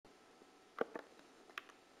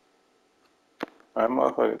That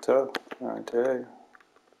motherfucker tough. I tell you.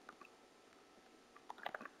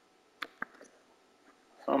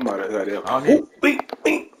 Somebody got it. I don't need.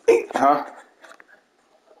 Huh?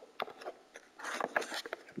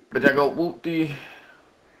 But I go whoop the.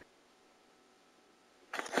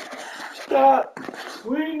 Stop.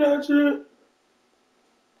 We ain't that shit.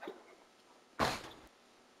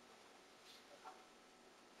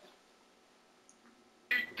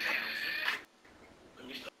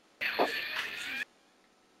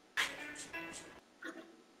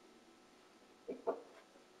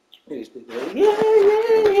 Yeah.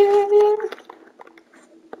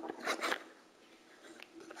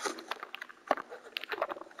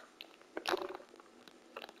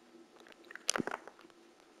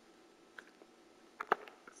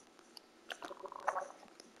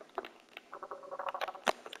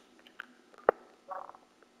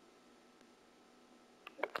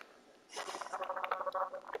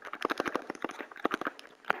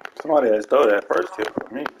 Somebody has stole that first kill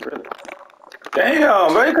from me, really.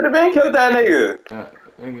 Damn, man, could have been killed that nigga.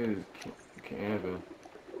 Niggas can't.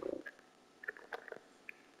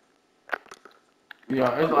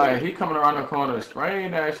 Yeah, it's like he coming around the corner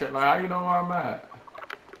spraying that shit. Like, how you know where I'm at?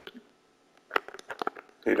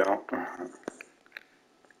 He don't.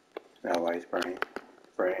 That's why he's spraying.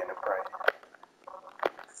 Spraying and praying.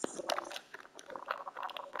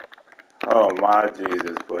 Oh my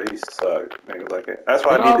Jesus, boy, he sucked. Nigga like it. That's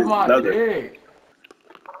why Get I need off my another. dick.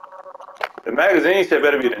 The magazine shit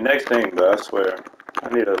better be the next thing, but I swear. I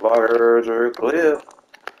need a larger clip.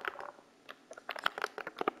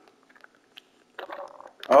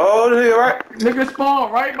 Oh, nigga, right? Nigga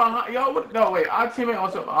spawn right behind. Yo, what? No, wait. Our teammates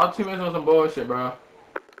on some bullshit, bro.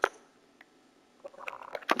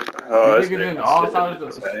 Oh, These this niggas in nigga all shit sides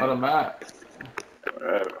is of the insane. map.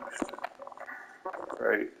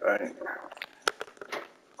 Right, right.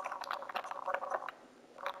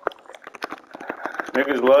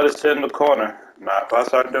 Niggas love to sit in the corner. Nah, if I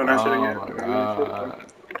start doing that shit Oh again, my I'm doing shit again.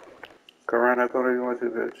 god. Come around that corner if you want to,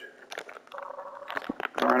 bitch.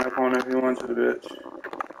 Come around that corner if you want to, bitch.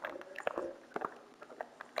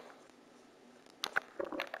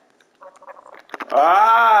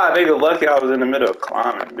 Ah, nigga, lucky I was in the middle of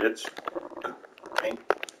climbing, bitch.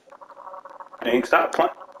 Ain't stop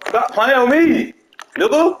playing with me,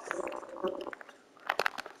 nigga.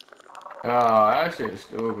 Oh, that shit is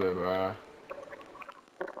stupid, bro.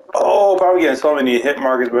 Oh, probably getting so many hit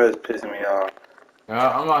markers, but it's pissing me off. Yeah,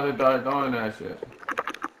 I'm about to start doing that shit.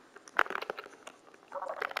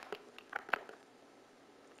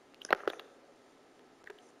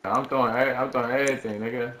 I'm throwing everything,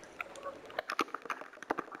 nigga.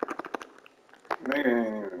 Nigga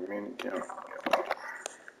ain't even mean to kill me.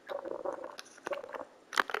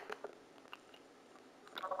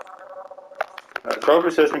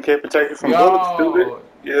 Trophy system can't protect you from bullets, stupid. Yo,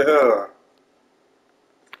 Yeah.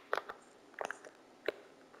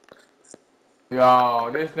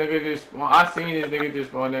 this nigga just. I seen this nigga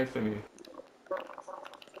just go next to me.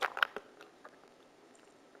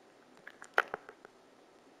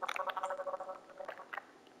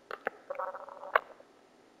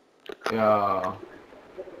 Yo.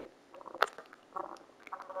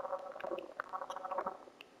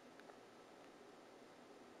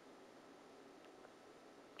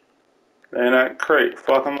 Man, that crate,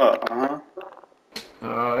 fuck him up,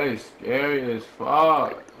 Oh, it's scary as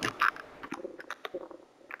fuck.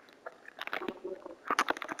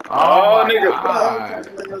 Oh Oh, my nigga. Oh, god.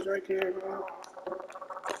 fucking niggas right here, bro.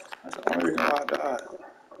 That's the only reason why I died.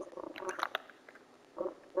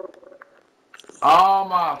 Oh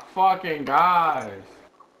my fucking gosh.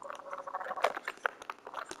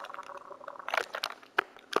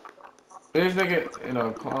 This nigga in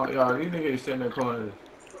a corner. Yo, these niggas sitting in the corners.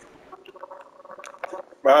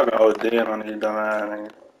 Bro, I've been ODing on these dumb ass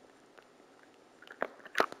niggas.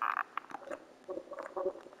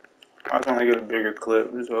 I was trying to get a bigger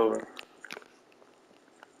clip. It's over.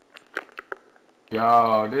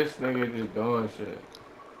 Yo, this nigga just doing shit.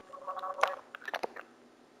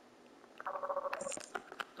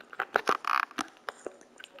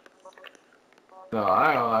 No,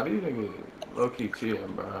 I ain't gonna lie. These niggas low-key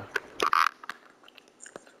cheating, bro.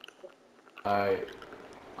 Like,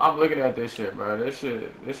 I'm looking at this shit, bro. This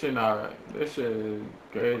shit not, this shit is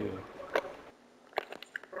crazy.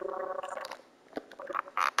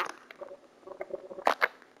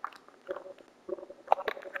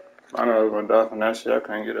 I know I was gonna die from that shit. I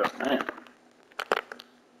couldn't get up. Man.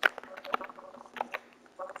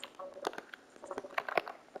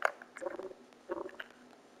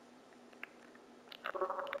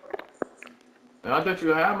 And I thought you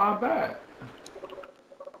had my back.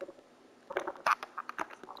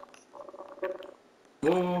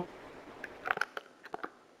 Ooh.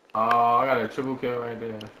 Oh, I got a triple kill right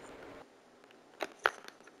there.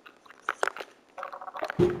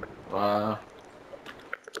 Wow.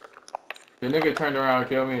 The nigga turned around and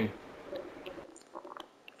killed me.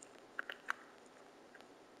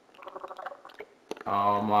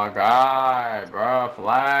 Oh my god, bro.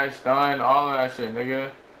 Flash, stun, all of that shit,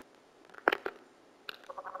 nigga.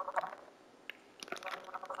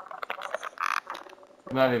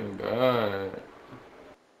 Not even good.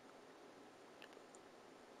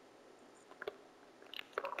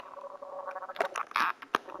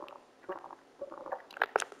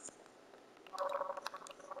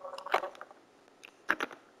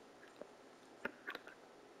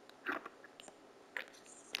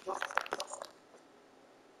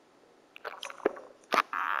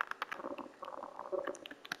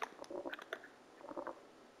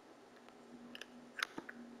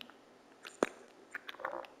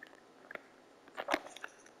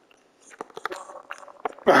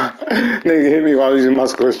 Nigga hit me while using my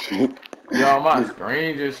score stream. Yo, my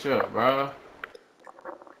screen just shook, bro.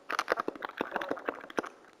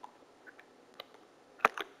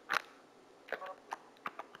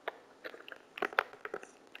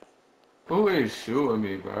 Who is shooting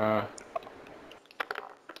me, bro?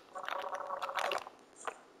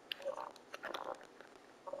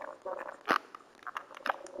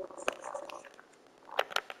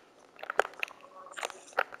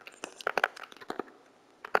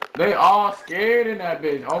 They all scared in that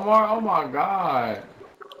bitch. Omar, oh my god.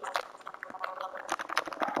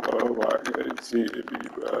 Oh my god, he cheated me,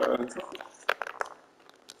 bro.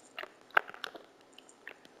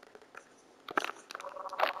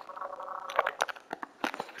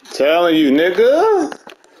 Telling you, nigga.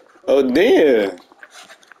 Oh damn.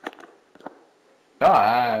 Y'all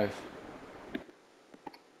ass.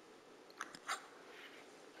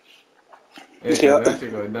 Yeah, Yeah. that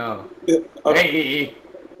shit go down. Yeah. Hey.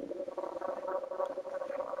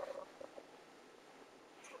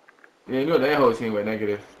 Yeah, you know that whole team went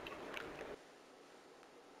negative.